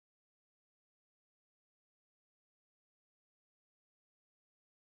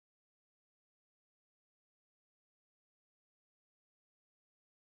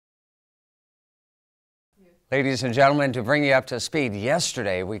Ladies and gentlemen, to bring you up to speed,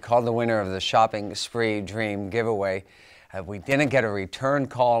 yesterday we called the winner of the Shopping Spree Dream giveaway. We didn't get a return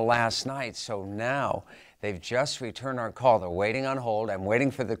call last night, so now they've just returned our call. They're waiting on hold. I'm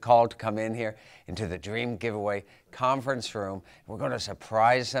waiting for the call to come in here into the Dream giveaway conference room. We're going to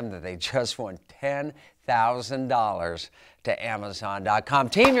surprise them that they just won $10,000 to Amazon.com.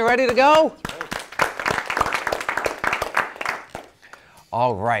 Team, you ready to go?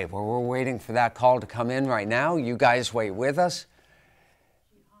 All right, well, we're waiting for that call to come in right now. You guys wait with us.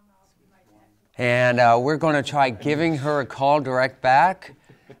 And we're going to try giving her a call direct back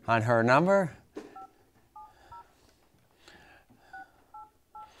on her number. Maybe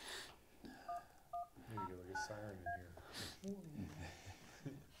get like a siren in here.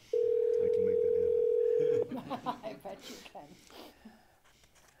 I can make that happen. I bet you can.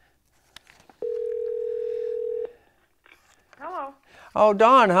 Hello. Oh,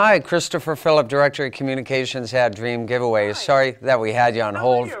 Dawn, hi. Christopher Phillip, Director of Communications at Dream Giveaways. Hi. Sorry that we had you on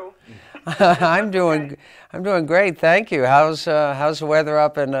hold. How are you? I'm doing great, thank you. How's the weather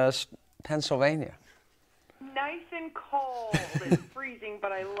up in Pennsylvania? Nice and cold. It's freezing,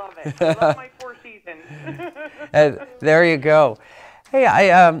 but I love it. I love my four seasons. There you go. Hey,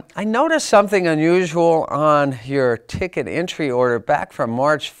 I noticed something unusual on your ticket entry order back from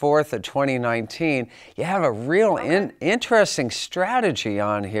March 4th of 2019. You have a real interesting strategy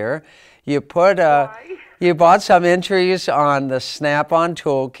on here. You put you bought some entries on the Snap-on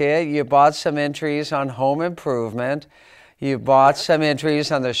Toolkit. You bought some entries on Home Improvement. You bought some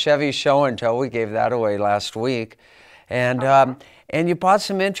entries on the Chevy Show and Tow. We gave that away last week. And you bought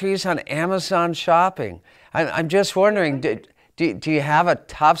some entries on Amazon Shopping. I'm just wondering, do you have a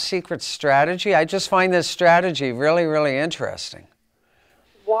top secret strategy? I just find this strategy really, really interesting.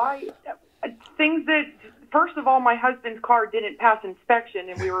 Why? Things that, first of all, my husband's car didn't pass inspection,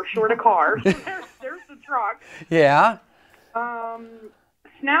 and we were short a car. There's the truck. Yeah.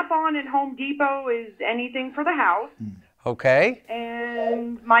 Snap-on and Home Depot is anything for the house. Okay.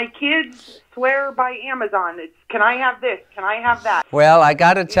 And my kids swear by Amazon. It's, can I have this? Can I have that? Well, I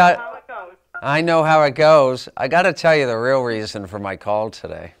got to tell how it goes. I know how it goes. I got to tell you the real reason for my call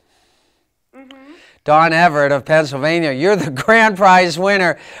today. Dawn Everett of Pennsylvania, you're the grand prize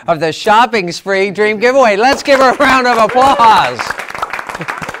winner of the Shopping Spree Dream Giveaway. Let's give her a round of applause.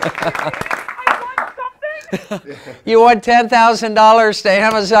 I won something. You won $10,000 to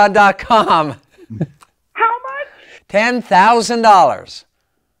Amazon.com. How much? $10,000.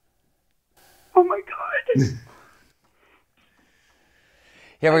 Oh my God.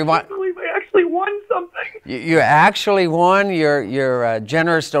 Yeah, we I want. can't believe I actually won something. You actually won your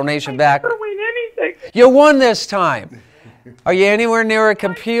generous donation I back. never win anything. You won this time. Are you anywhere near a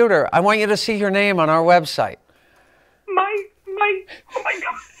computer? I want you to see your name on our website. Oh my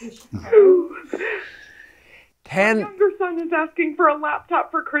God. My younger son is asking for a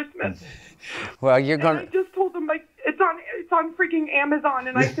laptop for Christmas. Well, you're And I going. just told him, like, it's on freaking Amazon,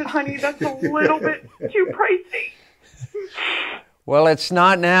 and I said, honey, that's a little bit too pricey. Well, it's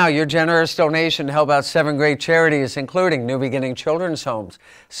not now. Your generous donation to help out 7 great charities, including New Beginning Children's Homes,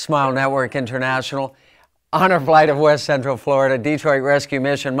 Smile Network International, Honor Flight of West Central Florida, Detroit Rescue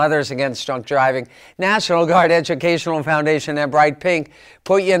Mission, Mothers Against Drunk Driving, National Guard Educational Foundation, and Bright Pink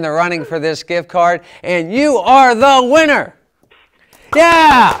put you in the running for this gift card, and you are the winner.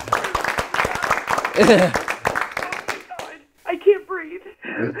 Yeah! Oh my God. I can't breathe.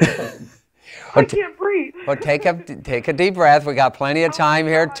 I can't breathe. Well, take a deep breath. We got plenty of time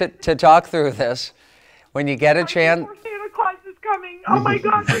here to talk through this. When you get a chance. Right before Santa Claus is coming. Oh my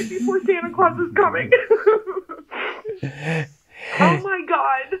God, right before Santa Claus is coming. Oh my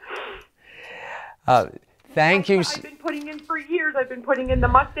God. Thank you. I've been putting in for years. I've been putting in the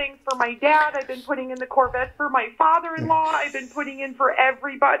Mustangs for my dad. I've been putting in the Corvette for my father-in-law. I've been putting in for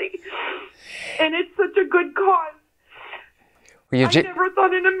everybody. And it's such a good cause. I never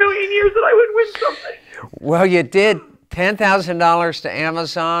thought in a million years that I would win something. Well, you did. $10,000 to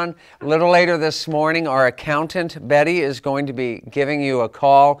Amazon. A little later this morning, our accountant, Betty, is going to be giving you a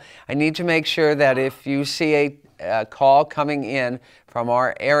call. I need to make sure that if you see a call coming in from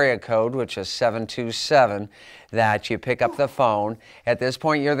our area code, which is 727, that you pick up the phone. At this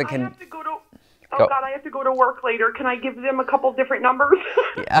point, you're the... I have to go to... Oh, God, I have to go to work later. Can I give them a couple different numbers?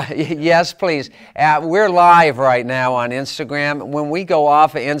 Yes, please. We're live right now on Instagram. When we go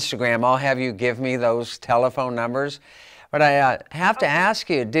off of Instagram, I'll have you give me those telephone numbers. But I have to ask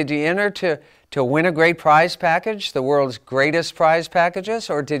you, did you enter to win a great prize package, the world's greatest prize packages,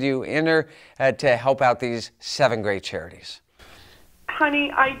 or did you enter to help out these 7 great charities?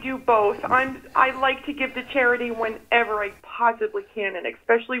 Honey, I do both. I like to give to charity whenever I possibly can, and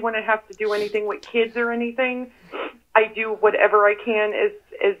especially when I have to do anything with kids or anything. I do whatever I can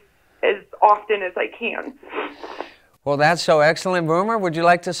as often as I can. Well, that's so excellent. Boomer, would you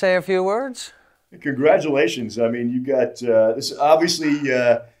like to say a few words? Congratulations. I mean, you got this. Obviously,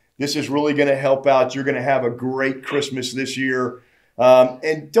 this is really going to help out. You're going to have a great Christmas this year.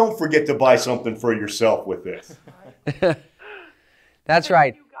 And don't forget to buy something for yourself with this. That's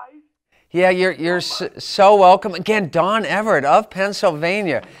right. Thank you guys. Yeah, you're so welcome. Again, Don Everett of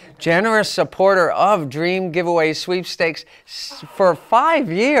Pennsylvania, generous supporter of Dream Giveaway Sweepstakes for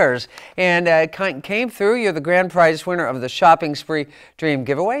 5 years, and came through. You're the grand prize winner of the Shopping Spree Dream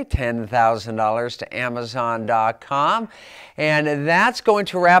Giveaway, $10,000 to Amazon.com. And that's going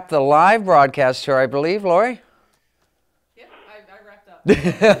to wrap the live broadcast here, I believe, Lori? Yep, I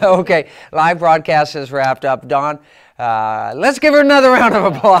wrapped up. Okay, live broadcast is wrapped up. Don, let's give her another round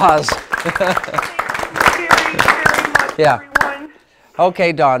of applause. Thank you very, very much, Yeah. everyone.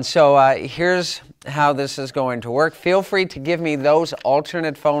 Okay, Don, so here's how this is going to work. Feel free to give me those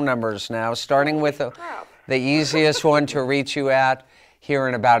alternate phone numbers now, starting with the easiest one to reach you at here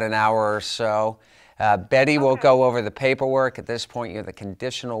in about an hour or so. Betty will go over the paperwork. At this point, you're the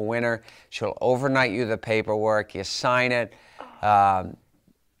conditional winner. She'll overnight you the paperwork. You sign it.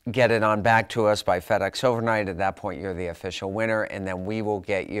 Get it on back to us by FedEx overnight. At that point, you're the official winner, and then we will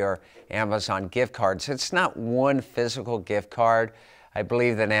get your Amazon gift cards. It's not one physical gift card. I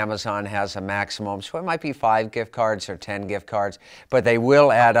believe that Amazon has a maximum, so it might be 5 gift cards or 10 gift cards, but they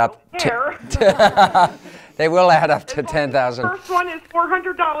will add up to they will add up to 10,000. First one is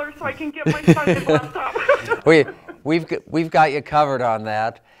 $400, so I can get my son his laptop. We've got you covered on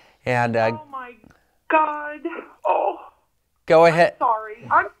that, and Oh my God! Oh. go ahead.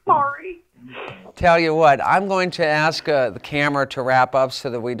 I'm sorry. Tell you what, I'm going to ask the camera to wrap up so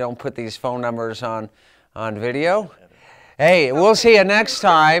that we don't put these phone numbers on video. Hey, we'll see you next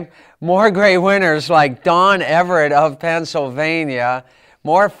time. More great winners like Don Everett of Pennsylvania.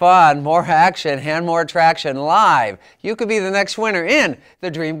 More fun, more action, and more attraction live. You could be the next winner in the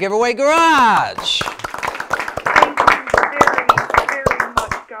Dream Giveaway Garage.